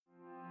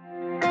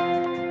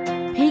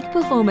Peak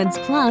Performance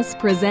Plus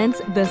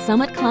presents the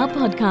Summit Club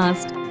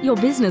Podcast, your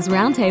business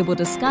roundtable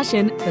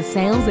discussion for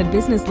sales and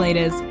business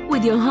leaders,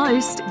 with your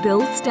host,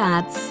 Bill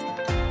Statz.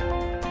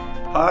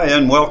 Hi,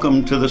 and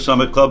welcome to the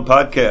Summit Club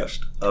Podcast,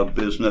 a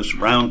business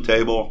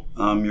roundtable.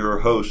 I'm your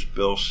host,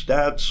 Bill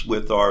Statz,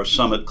 with our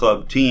Summit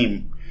Club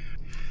team.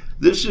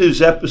 This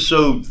is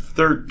episode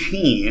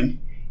 13,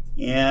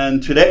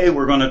 and today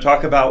we're going to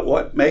talk about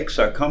what makes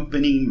a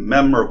company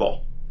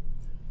memorable.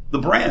 The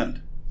brand.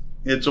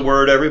 It's a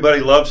word everybody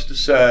loves to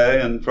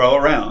say and throw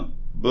around,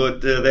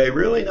 but do they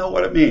really know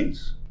what it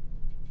means?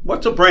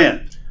 What's a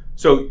brand?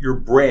 So your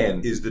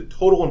brand is the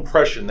total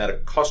impression that a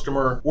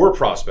customer or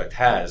prospect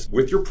has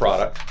with your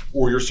product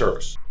or your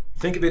service.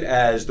 Think of it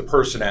as the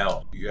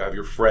personality. You have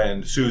your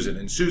friend Susan,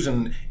 and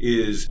Susan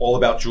is all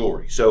about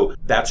jewelry. So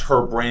that's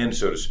her brand,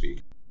 so to speak.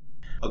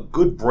 A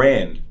good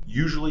brand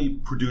usually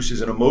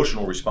produces an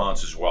emotional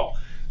response as well.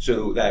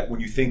 So that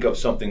when you think of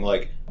something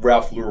like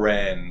Ralph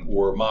Lauren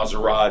or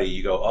Maserati,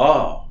 you go,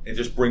 oh, it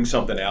just brings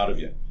something out of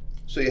you.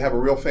 So you have a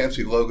real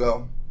fancy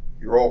logo.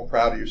 You're all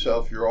proud of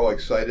yourself. You're all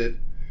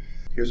excited.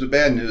 Here's the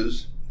bad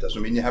news.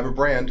 Doesn't mean you have a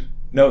brand.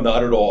 No,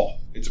 not at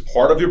all. It's a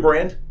part of your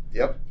brand.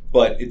 Yep.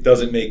 But it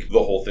doesn't make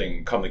the whole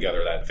thing come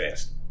together that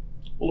fast.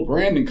 Well, a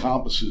brand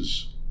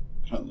encompasses,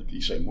 like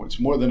you say, it's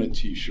more than a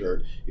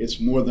T-shirt. It's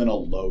more than a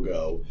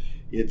logo.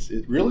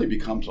 It really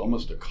becomes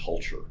almost a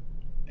culture.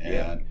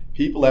 And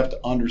people have to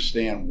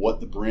understand what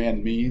the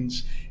brand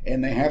means,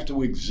 and they have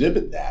to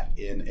exhibit that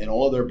in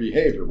all of their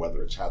behavior,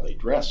 whether it's how they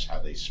dress, how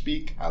they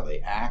speak, how they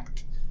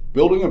act.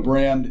 Building a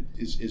brand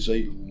is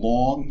a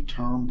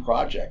long-term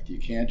project. You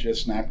can't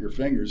just snap your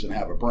fingers and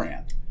have a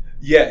brand.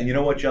 Yeah, and you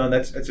know what, John?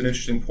 That's an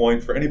interesting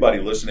point for anybody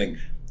listening.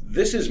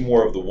 This is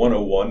more of the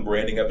 101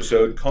 branding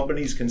episode.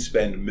 Companies can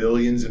spend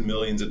millions and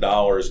millions of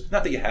dollars.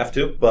 Not that you have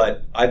to,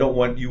 but I don't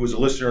want you as a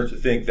listener to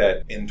think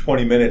that in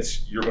 20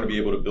 minutes you're going to be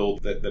able to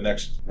build the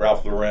next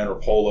Ralph Lauren or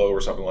Polo or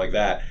something like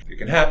that. It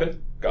can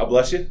happen. God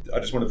bless you. I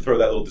just want to throw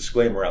that little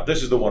disclaimer out.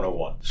 This is the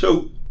 101.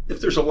 So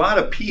if there's a lot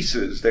of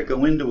pieces that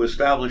go into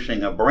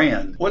establishing a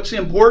brand, what's the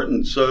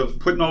importance of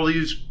putting all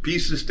these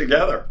pieces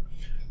together?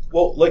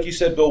 Well, like you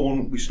said, Bill,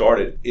 when we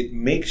started, it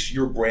makes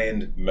your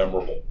brand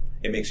memorable.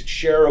 It makes it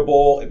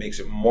shareable, it makes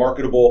it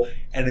marketable,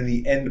 and in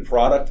the end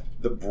product,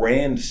 the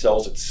brand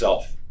sells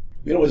itself.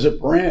 You know, as a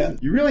brand,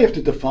 you really have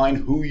to define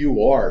who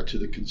you are to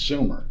the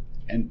consumer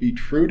and be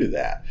true to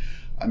that.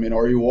 I mean,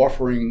 are you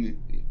offering,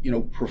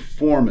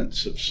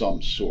 performance of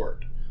some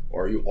sort?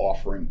 Are you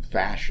offering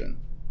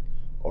fashion?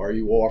 Are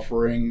you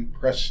offering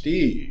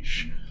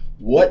prestige?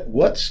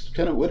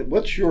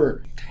 What's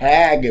your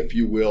tag, if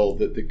you will,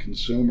 that the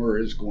consumer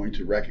is going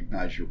to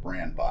recognize your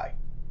brand by?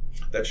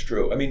 That's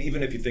true. I mean,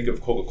 even if you think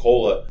of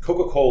Coca-Cola,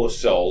 Coca-Cola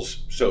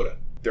sells soda.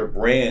 Their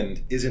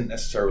brand isn't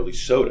necessarily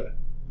soda.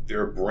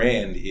 Their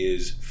brand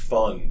is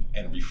fun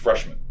and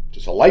refreshment.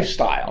 Just a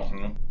lifestyle.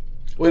 Mm-hmm.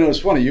 Well, it's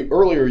funny.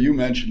 Earlier you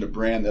mentioned a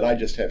brand that I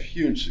just have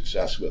huge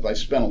success with. I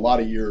spent a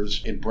lot of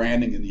years in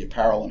branding in the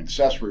apparel and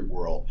accessory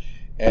world,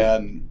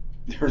 and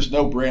there's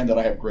no brand that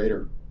I have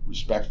greater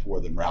respect for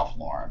than Ralph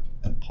Lauren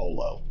and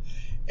Polo.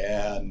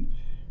 And,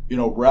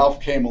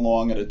 Ralph came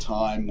along at a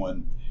time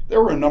when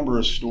there were a number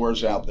of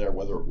stores out there,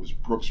 whether it was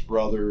Brooks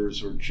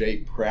Brothers or J.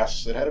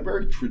 Press, that had a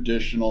very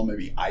traditional,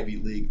 maybe Ivy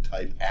League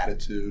type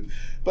attitude,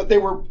 but they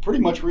were pretty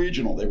much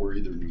regional. They were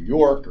either New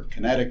York or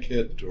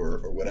Connecticut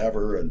or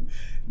whatever, and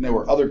there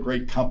were other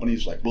great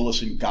companies like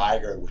Willis &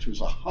 Geiger, which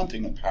was a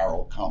hunting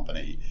apparel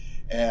company.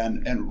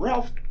 And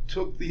Ralph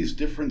took these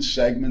different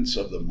segments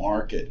of the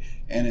market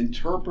and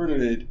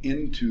interpreted it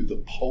into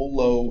the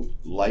Polo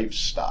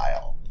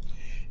lifestyle.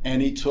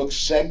 And he took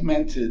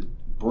segmented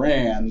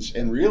brands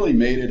and really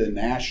made it a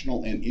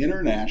national and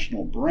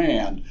international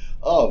brand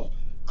of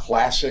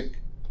classic,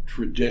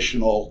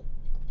 traditional,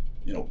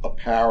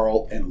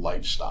 apparel and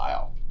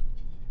lifestyle.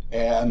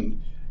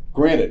 And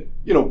granted,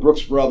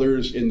 Brooks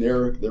Brothers in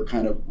their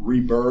kind of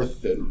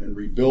rebirth and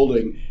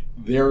rebuilding,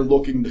 they're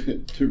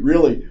looking to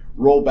really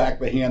roll back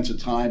the hands of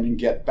time and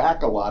get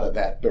back a lot of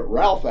that. But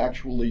Ralph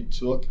actually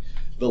took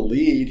the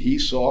lead he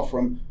saw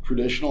from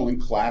traditional and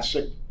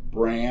classic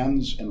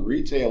brands and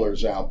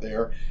retailers out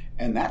there,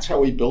 and that's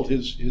how he built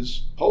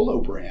his Polo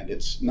brand.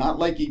 It's not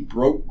like he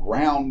broke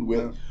ground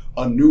with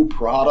a new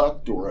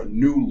product or a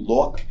new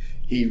look.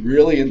 He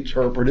really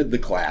interpreted the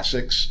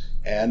classics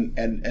and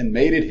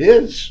made it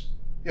his.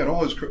 Yeah, and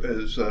all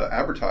his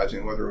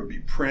advertising, whether it would be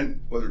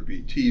print, whether it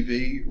be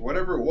TV,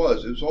 whatever it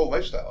was all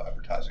lifestyle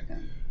advertising. Yeah.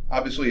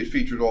 Obviously, it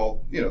featured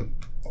all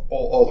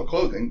the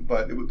clothing,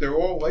 but they were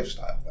all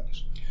lifestyle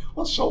things.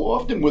 Well, so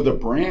often with a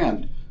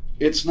brand,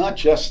 it's not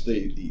just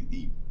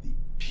the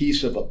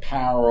piece of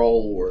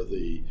apparel or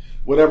the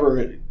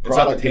whatever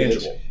product it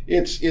is.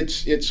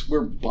 It's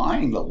we're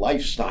buying the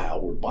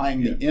lifestyle, we're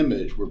buying the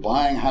image, we're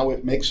buying how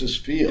it makes us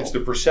feel. It's the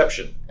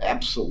perception.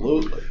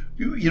 Absolutely.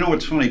 You know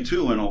what's funny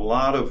too, in a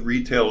lot of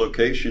retail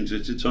locations,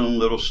 it's its own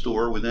little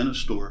store within a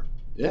store.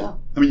 Yeah.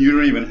 I mean, you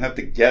don't even have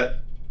to get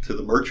to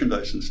the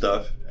merchandise and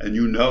stuff, and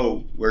you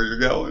know where you're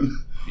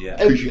going. Yeah.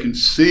 because you can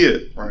see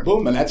it. Right.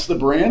 Boom, and that's the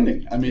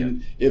branding. I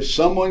mean, if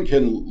someone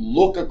can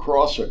look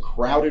across a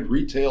crowded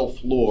retail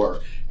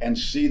floor and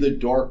see the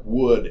dark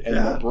wood and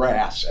the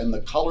brass and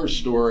the color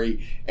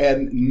story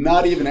and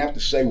not even have to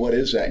say what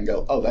is that and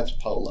go, oh, that's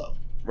polo.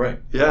 Right.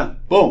 Yeah.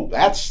 Boom,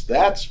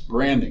 that's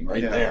branding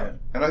right there.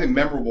 And I think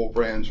memorable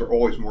brands are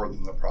always more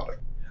than the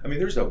product. I mean,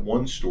 there's that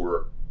one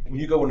store, when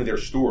you go into their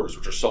stores,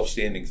 which are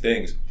self-standing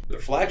things, their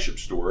flagship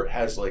store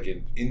has like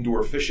an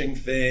indoor fishing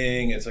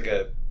thing. It's like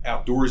a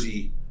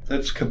outdoorsy.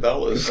 That's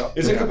Cabela's.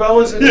 Is it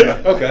Cabela's?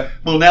 Yeah. Okay.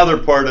 Well, now they're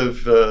part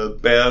of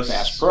Bass.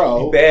 Bass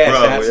Pro. Bass,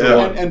 Pro, that's yeah. the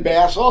one. And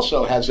Bass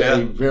also has Yeah.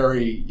 a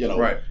very,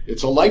 Right.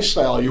 it's a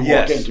lifestyle you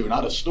Yes. walk into,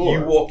 not a store.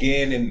 You walk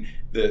in and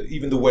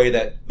even the way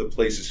that the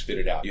place is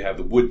fitted out. You have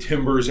the wood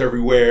timbers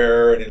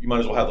everywhere, and you might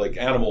as well have like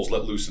animals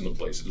let loose in the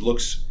place. It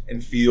looks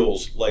and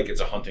feels like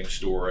it's a hunting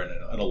store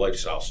and a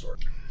lifestyle store.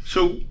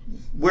 So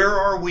where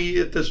are we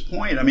at this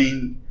point? I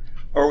mean,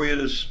 are we at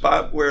a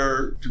spot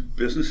where do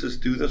businesses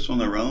do this on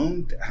their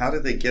own? How do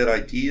they get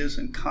ideas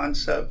and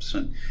concepts,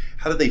 and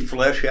how do they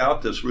flesh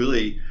out this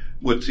really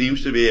what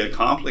seems to be a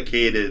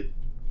complicated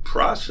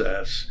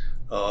process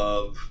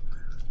of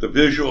the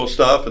visual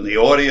stuff and the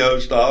audio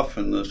stuff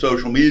and the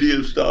social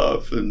media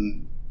stuff?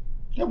 And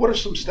what are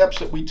some steps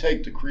that we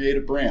take to create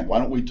a brand? Why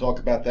don't we talk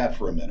about that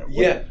for a minute?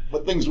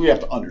 What things do we have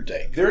to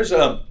undertake? There's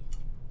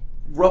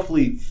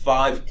roughly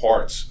 5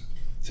 parts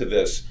to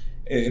this,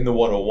 in the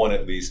 101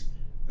 at least,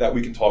 that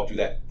we can talk to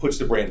that puts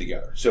the brand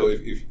together. So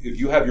if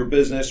you have your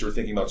business or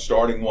thinking about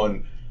starting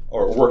one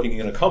or working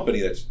in a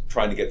company that's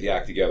trying to get the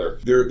act together,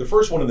 the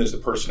first one is the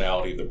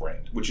personality of the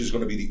brand, which is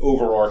going to be the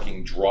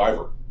overarching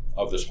driver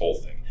of this whole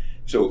thing.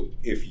 So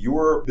if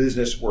your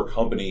business or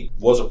company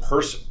was a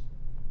person,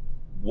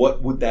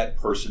 what would that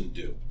person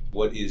do?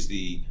 What is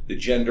the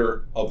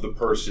gender of the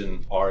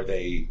person? Are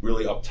they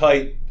really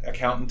uptight,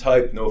 accountant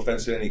type? No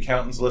offense to any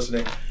accountants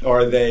listening.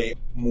 Are they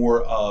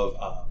more of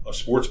a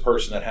sports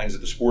person that hangs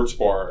at the sports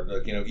bar,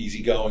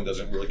 easygoing,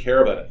 doesn't really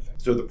care about anything?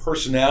 So the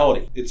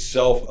personality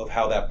itself of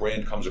how that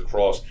brand comes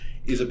across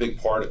is a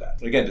big part of that.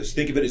 And again, just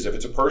think of it as if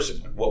it's a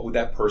person. What would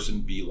that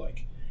person be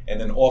like?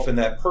 And then often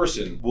that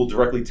person will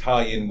directly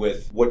tie in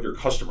with what your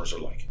customers are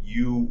like.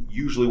 You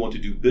usually want to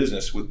do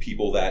business with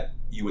people that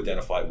you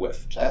identify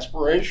with. It's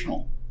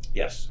aspirational.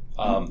 Yes.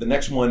 The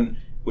next one,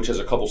 which has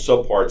a couple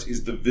subparts,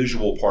 is the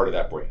visual part of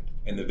that brand.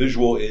 And the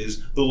visual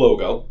is the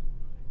logo.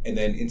 And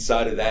then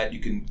inside of that, you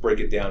can break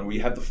it down where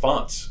you have the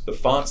fonts. The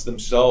fonts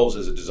themselves,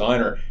 as a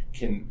designer,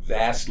 can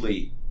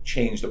vastly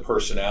change the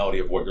personality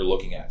of what you're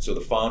looking at. So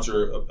the fonts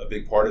are a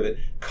big part of it.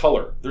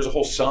 Color. There's a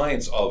whole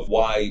science of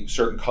why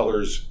certain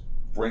colors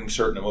bring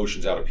certain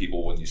emotions out of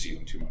people when you see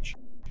them too much.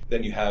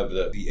 Then you have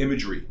the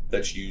imagery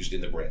that's used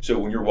in the brand. So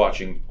when you're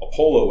watching a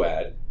polo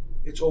ad,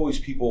 it's always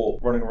people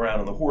running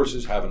around on the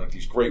horses, having like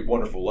these great,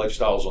 wonderful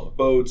lifestyles on the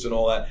boats and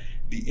all that.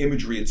 The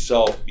imagery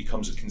itself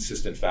becomes a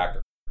consistent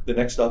factor. The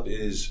next up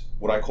is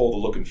what I call the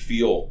look and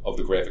feel of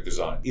the graphic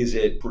design. Is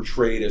it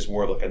portrayed as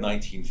more of like a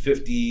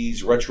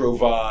 1950s retro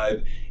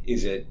vibe?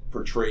 Is it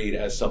portrayed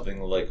as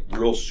something like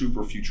real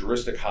super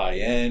futuristic, high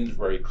end,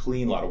 very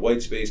clean, a lot of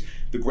white space?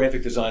 The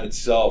graphic design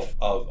itself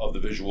of the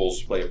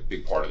visuals play a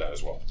big part of that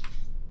as well.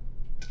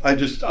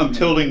 I'm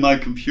tilting my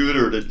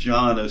computer to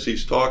John as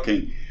he's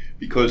talking,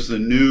 because the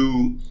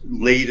new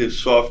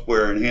latest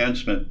software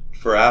enhancement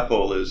for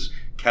Apple is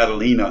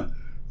Catalina.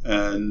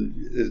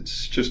 And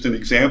it's just an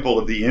example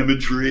of the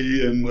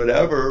imagery and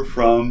whatever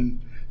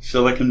from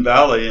Silicon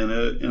Valley in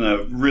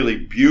a really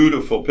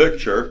beautiful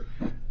picture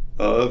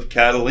of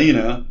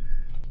Catalina.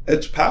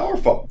 It's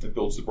powerful. It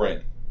builds the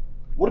brand.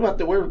 What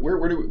about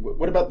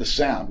what about the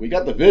sound? We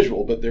got the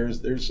visual, but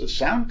there's a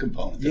sound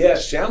component. Yeah,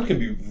 sound can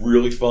be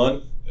really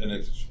fun, and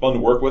it's fun to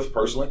work with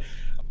personally.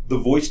 The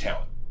voice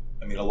talent.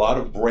 I mean, a lot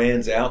of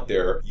brands out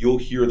there, you'll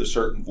hear the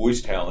certain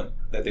voice talent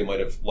that they might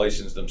have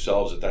licensed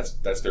themselves,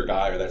 that's their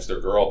guy or that's their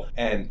girl,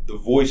 and the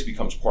voice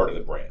becomes part of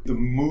the brand. The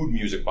mood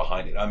music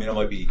behind it. I mean, I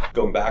might be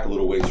going back a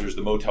little ways. There's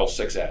the Motel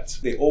 6 ads.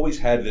 They always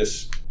had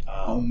this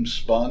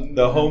homespun.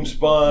 The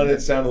homespun. It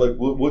sounded like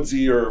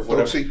woodsy or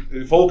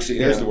whatever. Folksy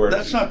is the word.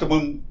 That's not the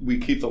one we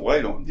keep the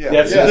light on. Yeah,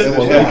 that's it.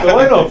 We'll leave the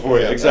light on for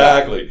you.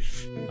 Exactly.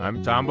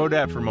 I'm Tom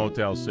Bodette from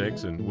Motel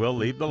 6, and we'll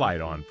leave the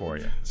light on for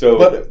you. So,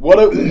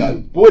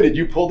 boy, did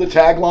you pull the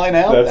tagline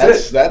out?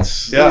 That's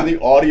the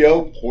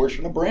audio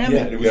portion of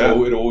branding. Yeah,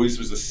 it always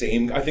was the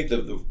same. I think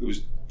it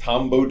was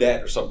Tom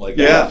Bodette or something like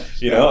that.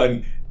 Yeah.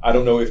 And I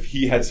don't know if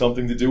he had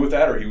something to do with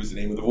that or he was the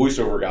name of the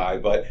voiceover guy,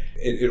 but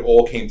it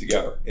all came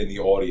together in the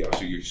audio.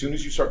 So as soon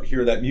as you start to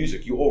hear that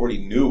music, you already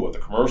knew what the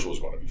commercial was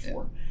going to be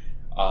for.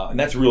 And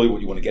that's really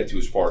what you want to get to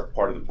as part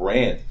of the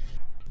brand.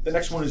 The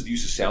next one is the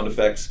use of sound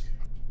effects.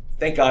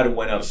 Thank God it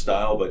went out of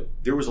style, but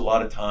there was a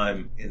lot of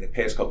time in the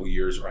past couple of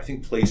years, or I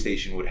think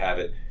PlayStation would have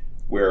it,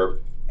 where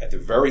at the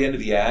very end of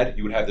the ad,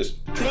 you would have this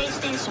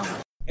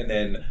PlayStation. And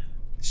then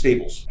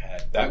Staples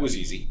that was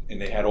easy.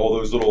 And they had all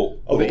those little...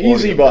 the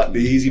easy button. The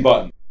easy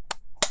button.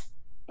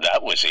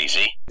 That was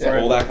easy. So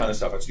all that kind of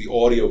stuff. It's the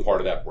audio part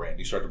of that brand.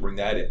 You start to bring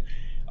that in.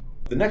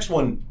 The next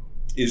one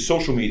is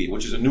social media,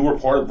 which is a newer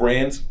part of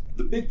brands.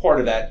 The big part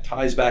of that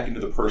ties back into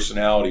the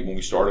personality when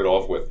we started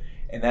off with,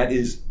 and that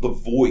is the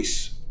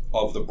voice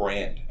of the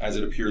brand as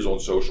it appears on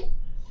social.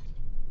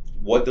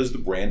 What does the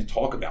brand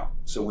talk about?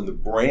 So when the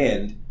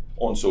brand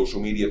on social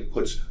media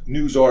puts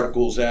news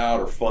articles out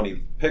or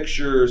funny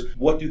pictures,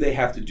 what do they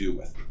have to do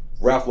with?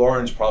 Ralph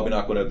Lauren's probably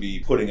not going to be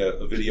putting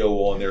a video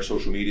on their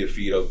social media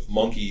feed of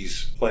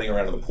monkeys playing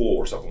around in the pool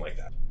or something like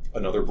that.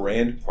 Another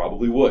brand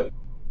probably would.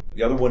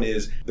 The other one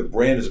is the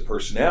brand as a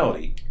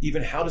personality.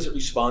 Even how does it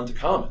respond to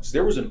comments?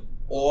 There was an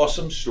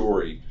awesome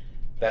story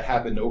that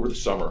happened over the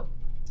summer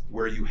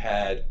where you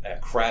had a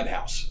crab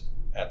house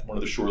at one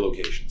of the shore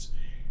locations.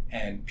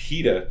 And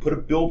PETA put a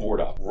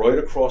billboard up right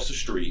across the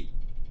street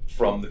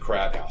from the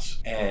crab house.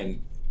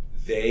 And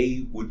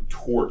they would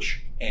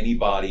torch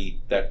anybody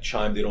that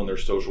chimed in on their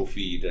social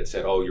feed that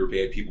said, oh, you're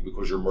bad people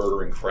because you're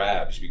murdering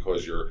crabs,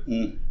 because you're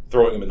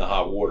throwing them in the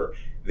hot water.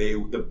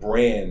 The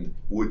brand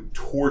would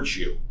torch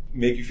you,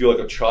 make you feel like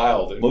a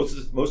child. And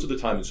most of the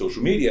time in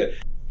social media,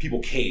 people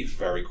cave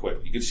very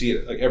quickly. You can see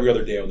it like every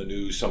other day on the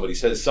news. Somebody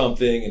says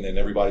something and then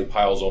everybody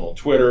piles on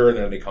Twitter and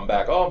then they come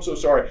back, oh, I'm so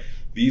sorry.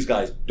 These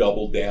guys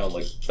doubled down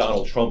like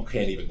Donald Trump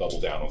can't even double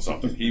down on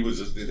something.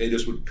 They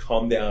just would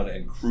come down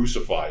and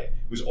crucify it.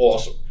 It was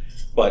awesome.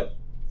 But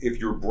if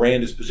your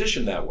brand is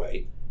positioned that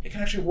way, it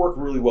can actually work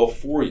really well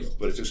for you.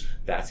 But it's just,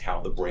 that's how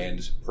the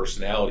brand's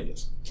personality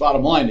is.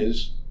 Bottom line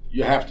is,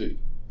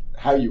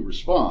 how you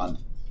respond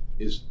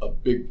is a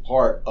big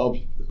part of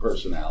the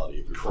personality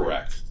of your brand.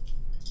 Correct.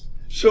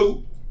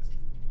 So,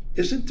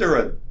 isn't there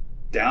a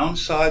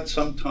downside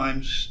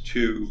sometimes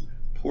to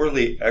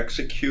poorly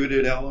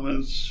executed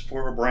elements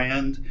for a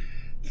brand?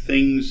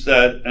 Things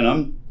that, and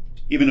I'm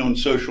even on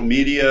social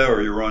media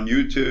or you're on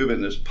YouTube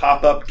and this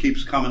pop-up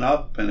keeps coming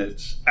up and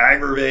it's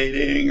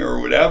aggravating or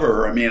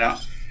whatever. I mean,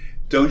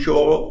 don't you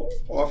all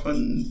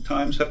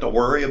oftentimes have to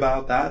worry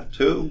about that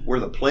too? Where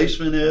the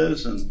placement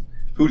is and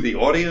who the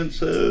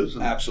audience is?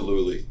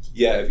 Absolutely.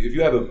 Yeah, if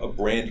you have a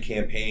brand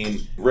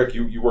campaign, Rick,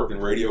 you worked in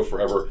radio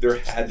forever, there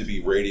had to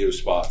be radio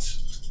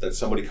spots that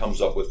somebody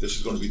comes up with, this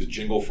is going to be the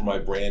jingle for my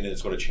brand and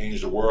it's going to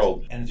change the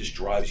world. And it just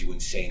drives you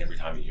insane every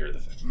time you hear the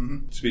thing.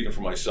 Mm-hmm. Speaking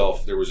for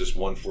myself, there was this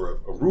one for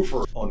a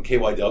roofer on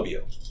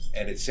KYW.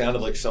 And it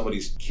sounded like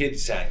somebody's kid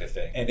sang the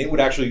thing. And it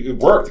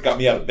worked. It got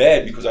me out of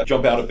bed because I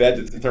jumped out of bed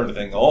to turn the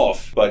thing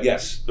off. But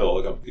yes,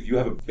 Bill, if you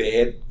have a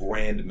bad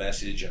brand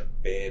message and a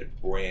bad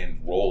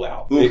brand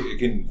rollout, it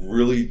can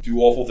really do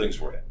awful things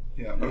for you.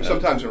 Yeah, I mean,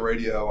 sometimes in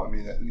radio,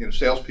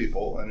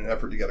 salespeople, in an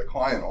effort to get a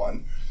client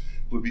on,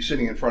 would be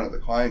sitting in front of the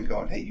client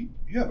going, hey,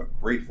 you have a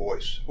great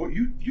voice. Well,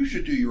 you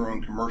should do your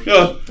own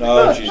commercials.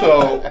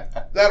 So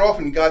that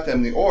often got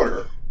them the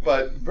order,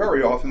 but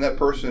very often that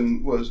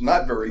person was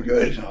not very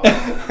good.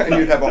 And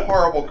you'd have a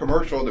horrible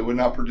commercial that would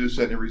not produce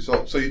any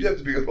results. So you'd have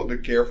to be a little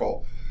bit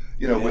careful,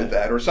 with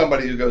that. Or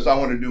somebody who goes, I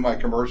want to do my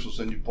commercials,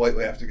 and you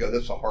politely have to go,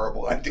 that's a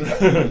horrible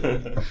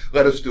idea.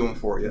 Let us do them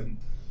for you.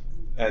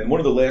 And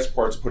one of the last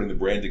parts of putting the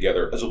brand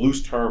together, as a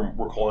loose term,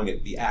 we're calling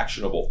it the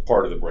actionable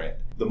part of the brand.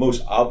 The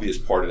most obvious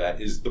part of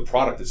that is the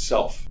product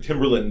itself.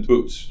 Timberland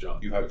boots, John,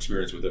 you have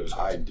experience with those.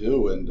 I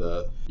do, and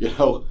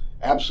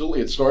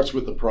absolutely, it starts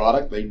with the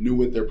product. They knew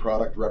what their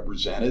product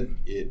represented.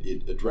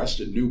 It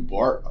addressed a new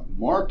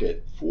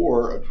market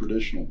for a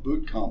traditional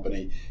boot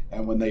company,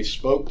 and when they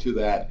spoke to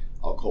that,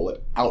 I'll call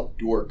it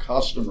outdoor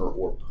customer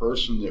or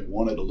person that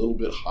wanted a little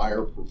bit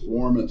higher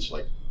performance,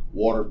 like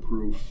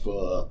waterproof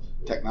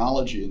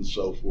technology and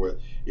so forth,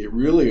 it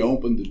really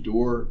opened the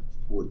door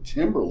for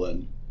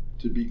Timberland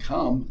to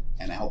become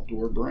an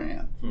outdoor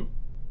brand.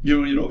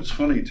 It's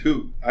funny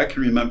too. I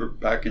can remember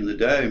back in the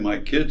day, my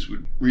kids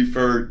would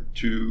refer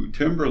to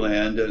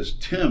Timberland as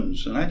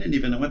Timbs, and I didn't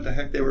even know what the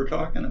heck they were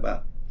talking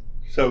about.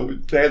 So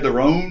they had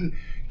their own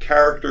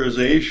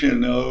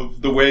characterization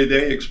of the way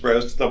they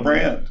expressed the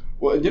brand.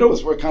 Well,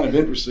 what's kind of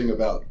interesting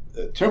about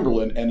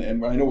Timberland,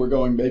 and I know we're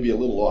going maybe a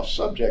little off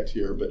subject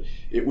here, but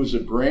it was a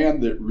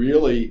brand that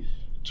really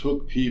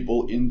took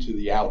people into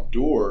the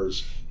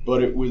outdoors,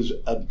 but it was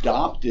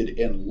adopted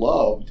and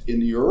loved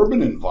in the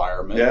urban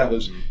environment. Yeah.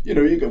 Because,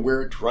 you could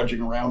wear it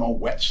trudging around on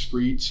wet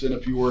streets, and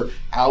if you were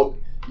out,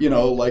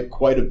 like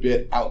quite a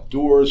bit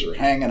outdoors or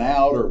hanging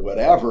out or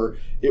whatever,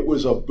 it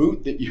was a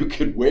boot that you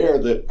could wear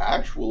that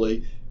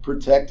actually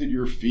protected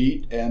your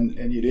feet and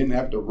you didn't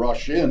have to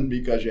rush in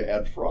because you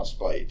had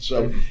frostbite.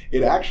 So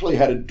it actually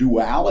had a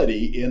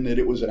duality in that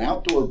it was an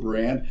outdoor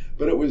brand,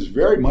 but it was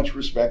very much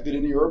respected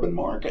in the urban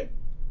market.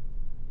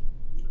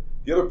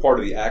 The other part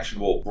of the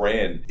actionable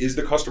brand is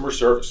the customer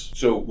service.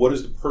 So what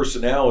is the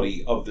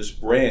personality of this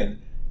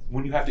brand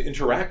when you have to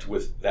interact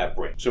with that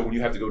brand? So when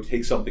you have to go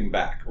take something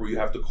back or you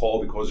have to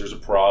call because there's a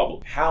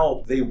problem,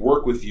 how they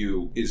work with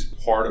you is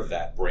part of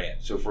that brand.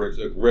 So for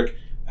instance, Rick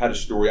had a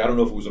story, I don't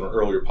know if it was on an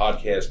earlier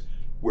podcast,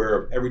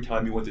 where every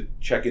time you went to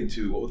check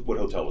into, what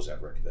hotel was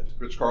that, Rick?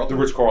 Ritz-Carlton. The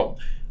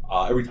Ritz-Carlton.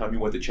 Every time you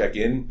went to check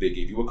in, they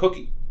gave you a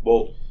cookie.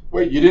 Well,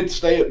 wait, you didn't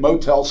stay at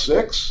Motel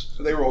 6?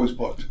 So they were always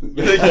booked.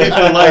 They keep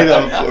the light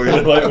on for you.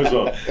 The light was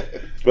on.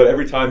 But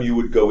every time you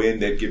would go in,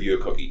 they'd give you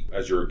a cookie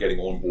as you're getting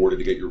on board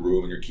to get your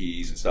room and your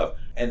keys and stuff.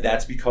 And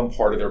that's become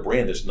part of their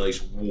brand, this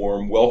nice,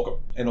 warm welcome.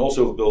 And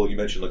also, Bill, you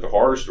mentioned like the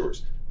horror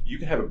stores. You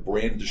can have a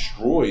brand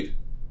destroyed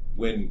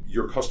when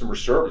your customer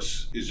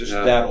service is just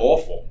that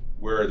awful,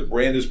 where the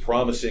brand is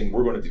promising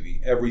we're going to do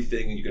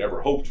everything you could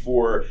ever hoped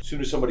for. As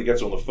soon as somebody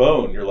gets on the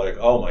phone, you're like,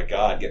 oh my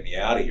God, get me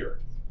out of here.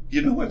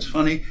 You know what's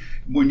funny?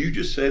 When you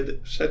just said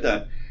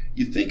that,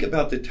 you think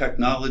about the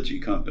technology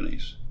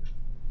companies.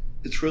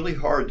 It's really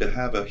hard to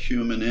have a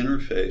human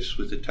interface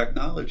with a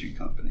technology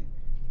company.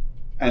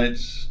 And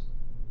it's,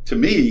 to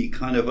me,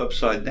 kind of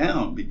upside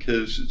down,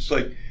 because it's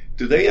like,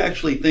 do they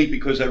actually think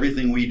because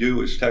everything we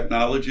do is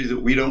technology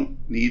that we don't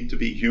need to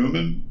be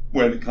human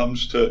when it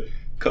comes to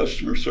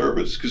customer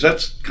service? Because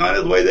that's kind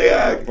of the way they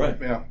act. Right.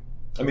 Yeah.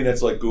 I mean,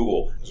 that's like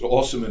Google. It's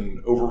awesome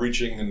and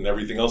overreaching and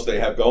everything else they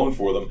have going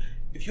for them.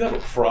 If you have a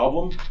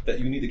problem that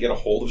you need to get a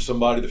hold of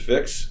somebody to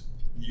fix,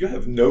 you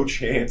have no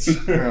chance.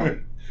 Yeah.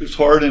 It's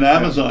hard in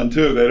Amazon,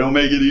 too. They don't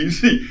make it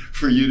easy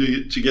for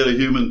you to get a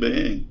human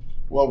being.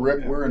 Well,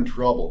 Rick, we're in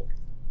trouble.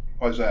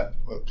 Why's that?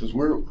 Because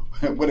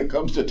when it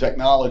comes to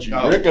technology,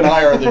 Rick and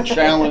I are the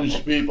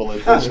challenged people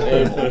at this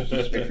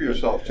table. Speak for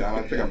yourself, John.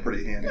 I think I'm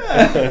pretty handy.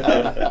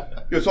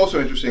 It's also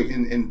interesting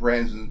in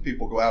brands, and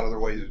people go out of their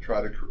way to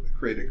try to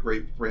create a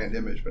great brand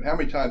image. But how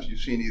many times have you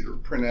seen either a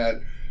print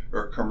ad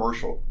or a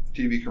commercial,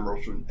 TV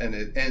commercial, and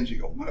it ends, you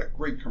go, what a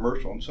great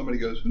commercial, and somebody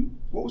goes,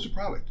 what was the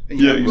product? And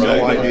you have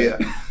no idea.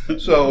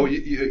 So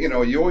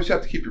you always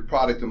have to keep your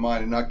product in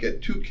mind and not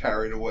get too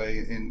carried away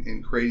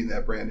in creating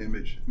that brand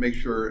image. Make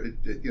sure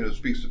it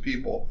speaks to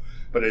people,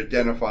 but it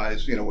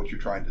identifies what you're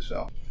trying to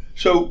sell.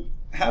 So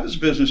how does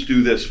business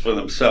do this for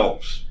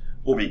themselves?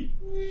 Well,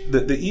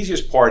 the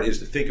easiest part is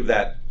to think of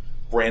that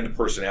brand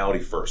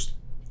personality first.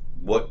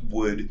 What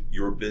would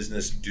your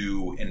business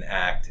do and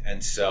act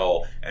and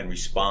sell and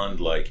respond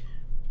like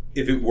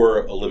if it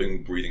were a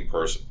living, breathing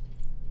person?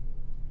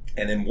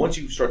 And then once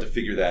you start to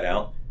figure that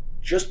out,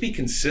 just be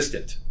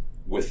consistent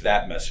with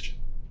that messaging.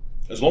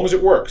 As long as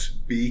it works,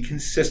 be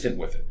consistent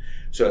with it.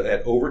 So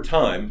that over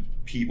time,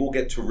 people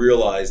get to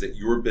realize that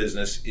your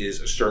business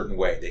is a certain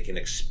way. They can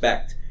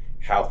expect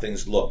how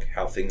things look,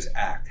 how things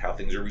act, how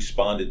things are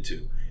responded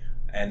to.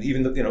 And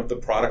even the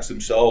products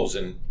themselves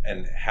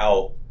and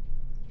how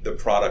the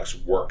products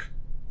work.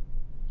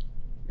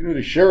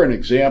 To share an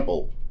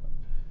example,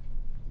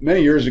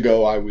 many years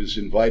ago I was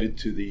invited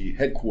to the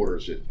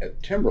headquarters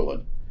at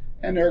Timberland,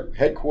 and their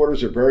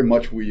headquarters are very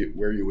much where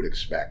you would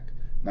expect.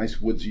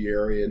 Nice woodsy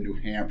area in New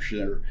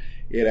Hampshire.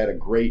 It had a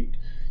great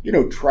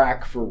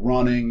track for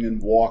running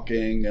and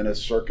walking and a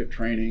circuit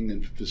training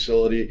and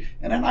facility.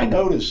 And then I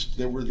noticed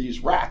there were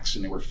these racks,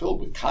 and they were filled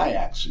with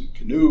kayaks and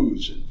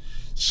canoes and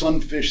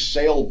sunfish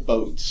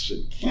sailboats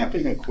and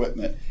camping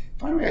equipment.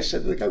 Finally, I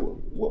said to the guy,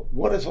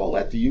 what is all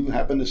that? Do you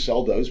happen to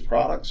sell those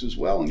products as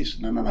well? And he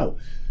said, no.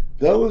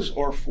 Those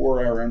are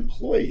for our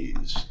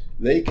employees.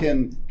 They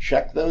can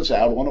check those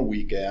out on a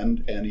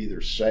weekend and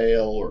either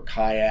sail or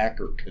kayak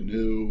or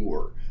canoe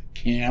or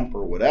camp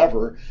or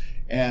whatever.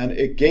 And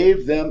it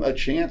gave them a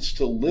chance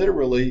to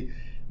literally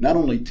not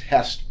only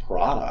test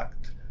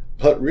product,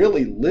 but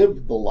really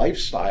live the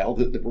lifestyle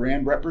that the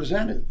brand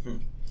represented.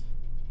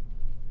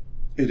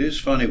 It is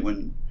funny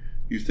when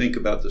you think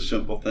about the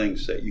simple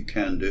things that you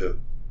can do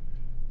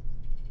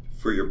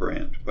for your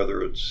brand,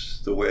 whether it's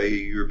the way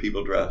your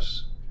people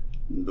dress,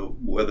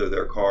 whether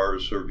their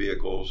cars or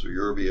vehicles or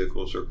your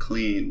vehicles are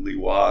cleanly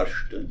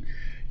washed and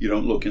you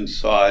don't look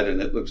inside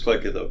and it looks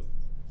like the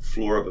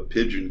floor of a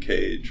pigeon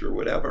cage or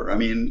whatever. I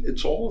mean,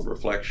 it's all a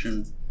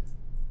reflection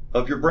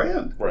of your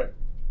brand. Right.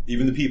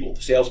 Even the people,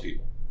 the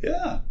salespeople.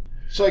 Yeah.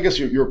 So I guess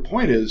your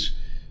point is,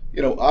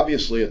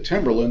 obviously a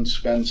Timberland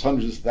spends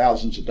hundreds of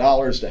thousands of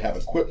dollars to have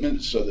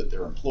equipment so that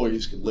their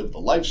employees can live the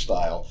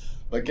lifestyle.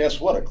 But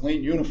guess what? A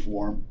clean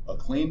uniform, a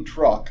clean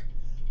truck,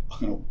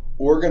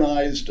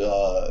 organized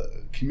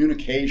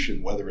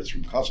communication, whether it's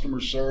from customer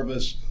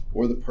service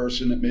or the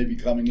person that may be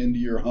coming into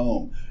your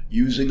home,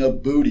 using a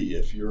booty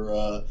if you're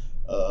a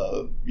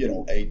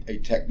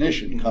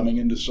technician coming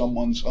into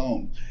someone's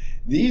home.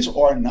 These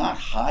are not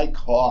high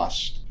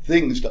cost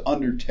things to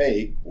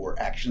undertake or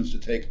actions to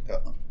take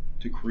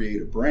to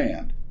create a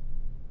brand.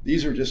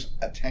 These are just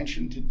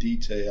attention to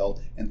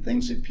detail and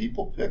things that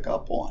people pick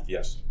up on.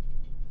 Yes.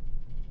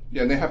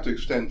 Yeah, and they have to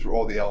extend through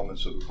all the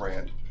elements of the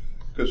brand.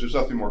 Because there's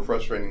nothing more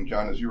frustrating,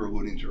 John, as you were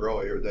alluding to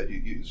earlier, that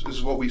this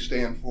is what we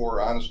stand for,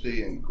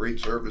 honesty and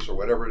great service or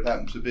whatever it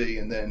happens to be,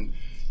 and then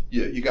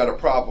you got a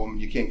problem,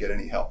 you can't get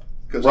any help.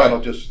 Because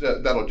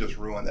that'll just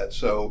ruin that.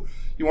 So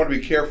you want to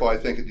be careful, I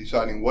think, at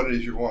deciding what it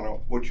is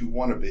what you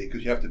want to be,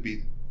 because you have to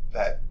be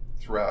that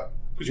throughout.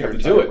 Because you have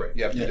to do it.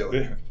 You have to do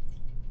it.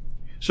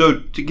 So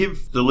to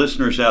give the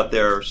listeners out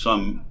there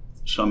some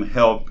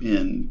help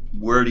in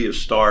where do you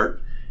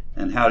start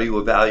and how do you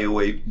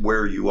evaluate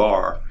where you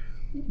are,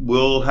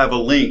 we'll have a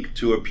link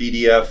to a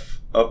PDF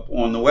up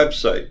on the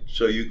website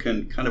so you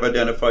can kind of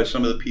identify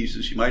some of the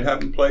pieces you might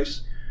have in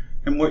place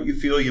and what you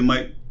feel you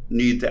might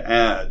need to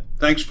add.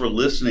 Thanks for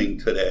listening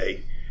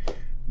today.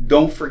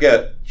 Don't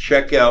forget,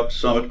 check out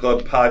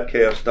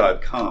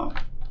summitclubpodcast.com.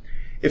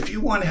 If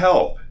you want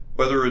help,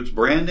 whether it's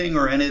branding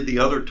or any of the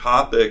other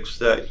topics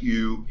that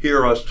you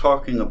hear us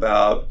talking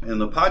about in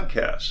the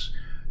podcasts,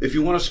 if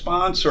you want to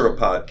sponsor a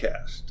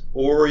podcast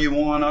or you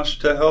want us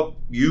to help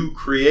you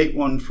create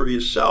one for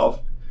yourself,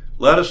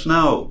 let us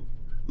know.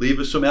 Leave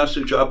us a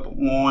message up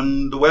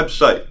on the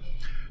website.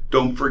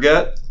 Don't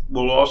forget,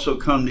 we'll also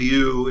come to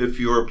you if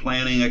you're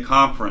planning a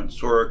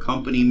conference or a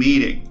company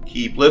meeting.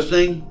 Keep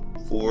listening.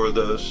 For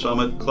the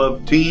Summit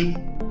Club team,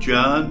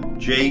 John,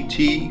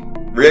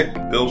 JT, Rick,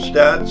 Bill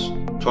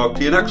Stats, talk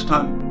to you next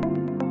time.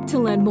 To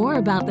learn more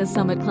about the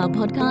Summit Club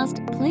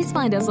podcast, please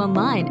find us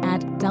online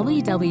at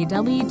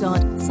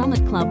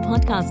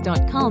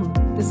www.summitclubpodcast.com.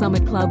 The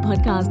Summit Club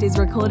podcast is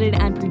recorded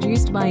and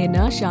produced by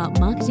Inertia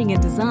Marketing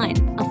and Design,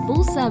 a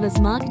full-service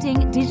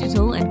marketing,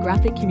 digital, and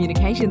graphic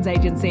communications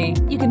agency.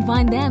 You can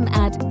find them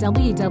at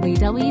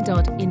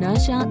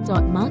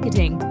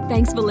www.inertia.marketing.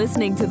 Thanks for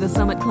listening to the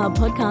Summit Club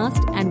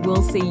podcast, and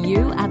we'll see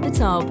you at the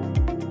top.